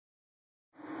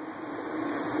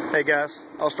Hey guys,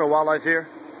 All-Star Wildlife here.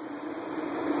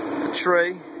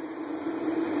 Trey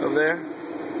over there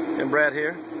and Brad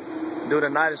here doing a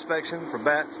night inspection for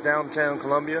bats downtown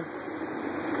Columbia.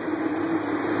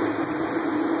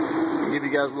 I'll give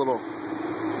you guys a little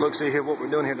look-see here what we're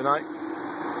doing here tonight.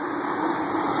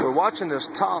 We're watching this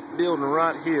top building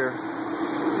right here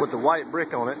with the white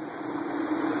brick on it.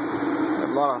 Got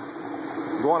a lot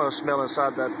of guano smell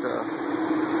inside that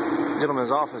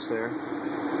gentleman's office there.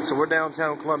 So we're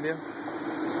downtown Columbia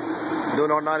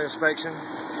doing our night inspection.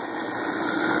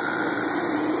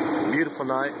 Beautiful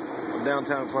night of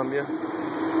downtown Columbia.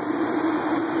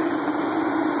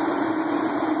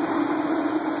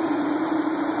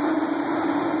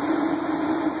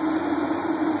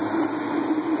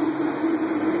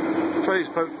 Trey's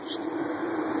post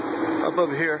up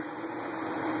over here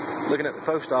looking at the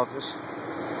post office.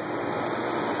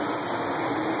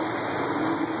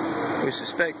 We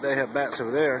suspect they have bats over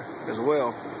there as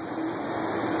well,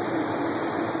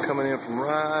 coming in from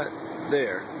right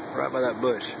there, right by that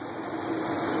bush.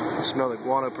 I smell the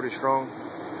guano pretty strong.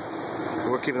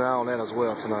 We're keeping an eye on that as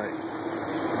well tonight.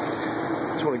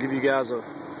 Just want to give you guys a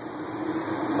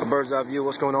bird's eye view of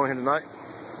what's going on here tonight.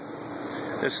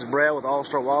 This is Brad with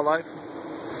All-Star Wildlife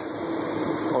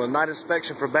on a night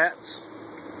inspection for bats.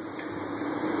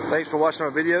 Thanks for watching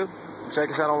our video. Check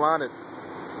us out online at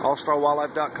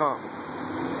allstarwildlife.com.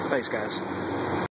 Thanks, guys.